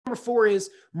Number 4 is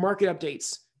market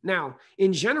updates. Now,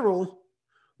 in general,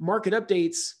 market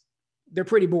updates, they're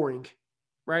pretty boring,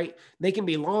 right? They can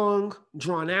be long,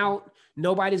 drawn out.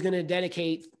 Nobody's going to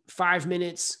dedicate 5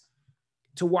 minutes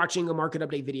to watching a market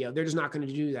update video. They're just not going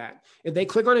to do that. If they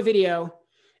click on a video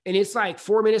and it's like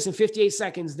 4 minutes and 58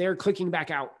 seconds, they're clicking back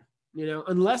out,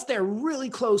 unless they're really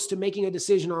close to making a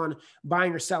decision on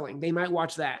buying or selling. They might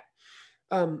watch that.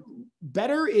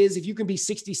 Better is if you can be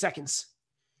 60 seconds,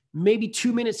 maybe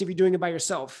 2 minutes if you're doing it by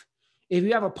yourself. If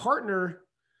you have a partner,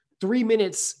 3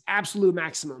 minutes, absolute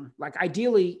maximum. Like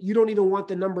ideally, you don't even want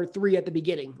the number 3 at the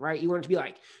beginning, right? You want it to be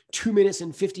like 2 minutes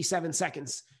and 57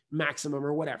 seconds maximum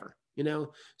or whatever,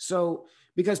 So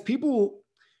because people,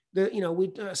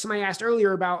 somebody asked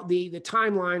earlier about the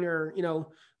timeline or,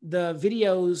 the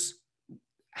videos,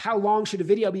 how long should a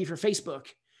video be for Facebook?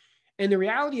 And the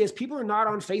reality is people are not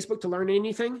on Facebook to learn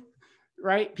anything,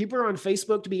 right? People are on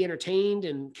Facebook to be entertained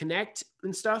and connect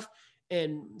and stuff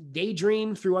and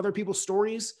daydream through other people's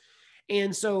stories.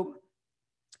 And so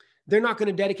they're not going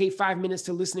to dedicate 5 minutes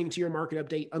to listening to your market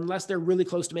update unless they're really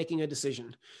close to making a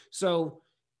decision. So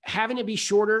having it be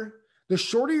shorter, the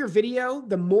shorter your video,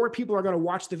 the more people are going to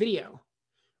watch the video,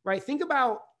 right? Think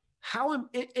about how,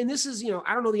 and this is,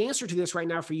 I don't know the answer to this right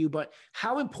now for you, but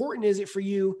how important is it for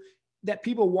you that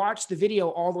people watch the video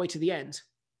all the way to the end?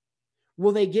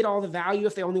 Will they get all the value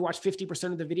if they only watch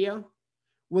 50% of the video?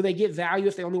 Will they get value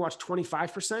if they only watch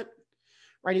 25%?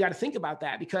 Right? You got to think about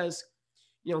that because,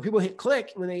 when people hit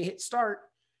click, when they hit start,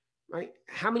 right?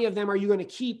 How many of them are you going to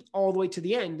keep all the way to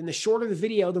the end? And the shorter the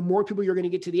video, the more people you're going to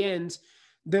get to the end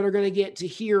that are going to get to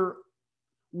hear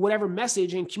whatever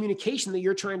message and communication that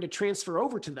you're trying to transfer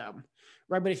over to them,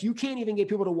 right? But if you can't even get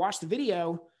people to watch the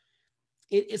video,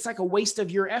 it's like a waste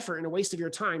of your effort and a waste of your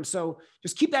time. So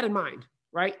just keep that in mind,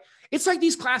 right? It's like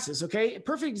these classes, okay? A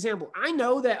perfect example. I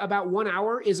know that about 1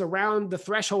 hour is around the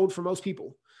threshold for most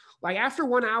people. Like after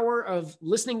 1 hour of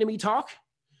listening to me talk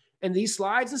and these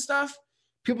slides and stuff,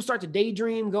 people start to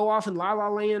daydream, go off in la la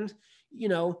land,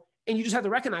 and you just have to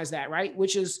recognize that, right?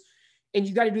 And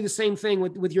you got to do the same thing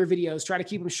with your videos. Try to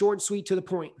keep them short and sweet to the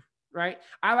point, right?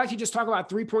 I like to just talk about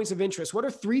 3 points of interest. What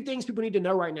are 3 things people need to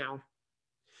know right now?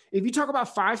 If you talk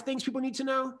about 5 things people need to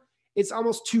know, it's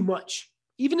almost too much.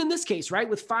 Even in this case, right?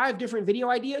 With 5 different video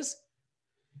ideas,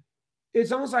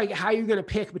 it's almost like how you're going to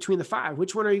pick between the 5.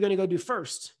 Which one are you going to go do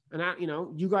first? And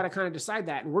you got to kind of decide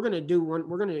that. And we're going to do one.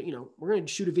 We're going to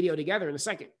shoot a video together in a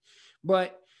second.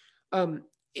 But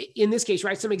in this case,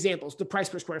 right? Some examples: the price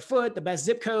per square foot, the best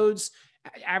zip codes,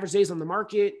 average days on the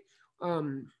market.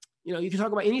 You can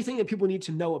talk about anything that people need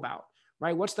to know about,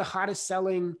 right? What's the hottest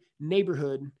selling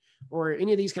neighborhood, or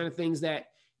any of these kind of things that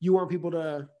you want people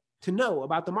to know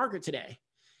about the market today.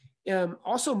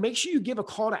 Also, make sure you give a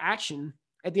call to action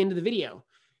at the end of the video.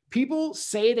 People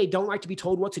say they don't like to be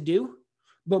told what to do,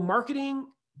 but marketing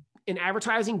and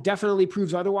advertising definitely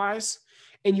proves otherwise.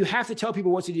 And you have to tell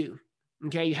people what to do.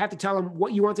 Okay. You have to tell them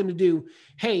what you want them to do.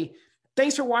 Hey,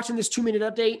 thanks for watching this 2-minute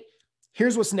update.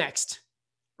 Here's what's next,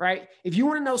 right? If you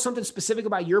want to know something specific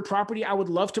about your property, I would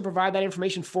love to provide that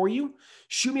information for you.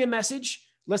 Shoot me a message.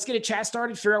 Let's get a chat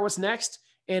started, figure out what's next,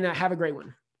 and have a great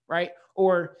one, right?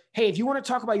 Or, hey, if you want to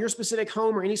talk about your specific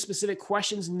home or any specific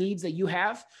questions, needs that you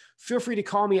have, feel free to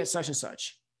call me at such and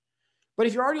such. But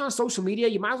if you're already on social media,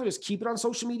 you might as well just keep it on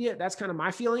social media. That's kind of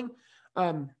my feeling.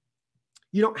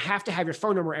 You don't have to have your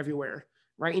phone number everywhere,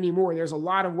 right? Anymore. There's a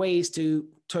lot of ways to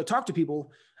talk to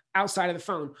people outside of the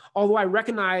phone. Although I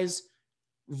recognize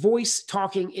voice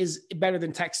talking is better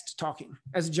than text talking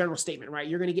as a general statement, right?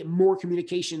 You're going to get more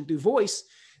communication through voice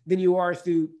than you are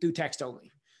through text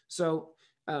only. So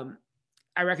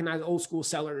I recognize old school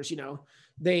sellers,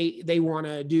 they want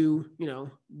to do,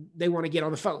 they want to get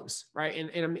on the phones,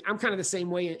 right? And I'm kind of the same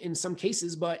way in some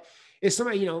cases, but if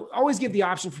somebody, always give the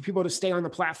option for people to stay on the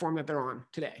platform that they're on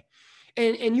today.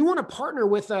 And you want to partner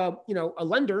with a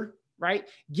lender, right?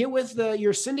 Get with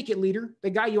your syndicate leader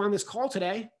that got you on this call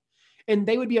today, and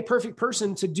they would be a perfect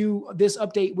person to do this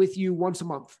update with you once a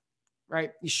month,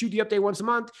 right? You shoot the update once a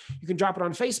month. You can drop it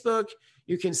on Facebook.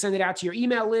 You can send it out to your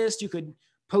email list. You could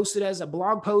post it as a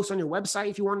blog post on your website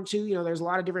if you wanted to. There's a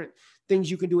lot of different things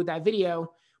you can do with that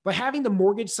video. But having the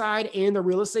mortgage side and the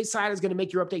real estate side is going to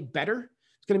make your update better.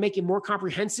 It's going to make it more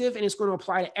comprehensive, and it's going to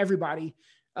apply to everybody,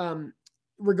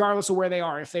 regardless of where they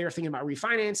are. If they are thinking about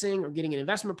refinancing or getting an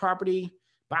investment property,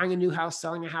 buying a new house,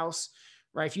 selling a house,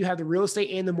 right? If you have the real estate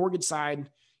and the mortgage side,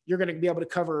 you're going to be able to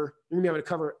cover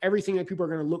everything that people are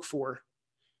going to look for,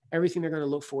 everything they're going to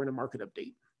look for in a market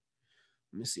update.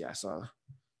 Let me see. I saw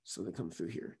something come through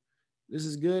here. This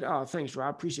is good. Oh, thanks,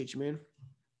 Rob. Appreciate you, man.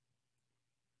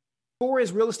 4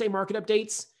 is real estate market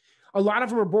updates. A lot of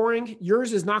them are boring.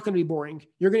 Yours is not going to be boring.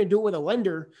 You're going to do it with a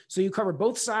lender. So you cover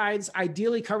both sides,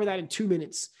 ideally cover that in 2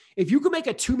 minutes. If you can make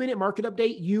a 2-minute market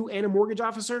update, you and a mortgage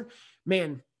officer,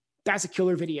 man, that's a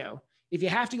killer video. If you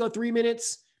have to go 3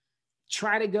 minutes,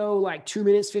 try to go like 2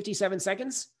 minutes, 57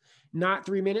 seconds, not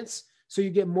 3 minutes. So you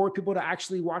get more people to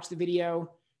actually watch the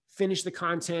video, finish the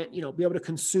content, be able to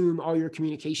consume all your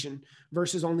communication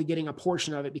versus only getting a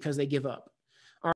portion of it because they give up.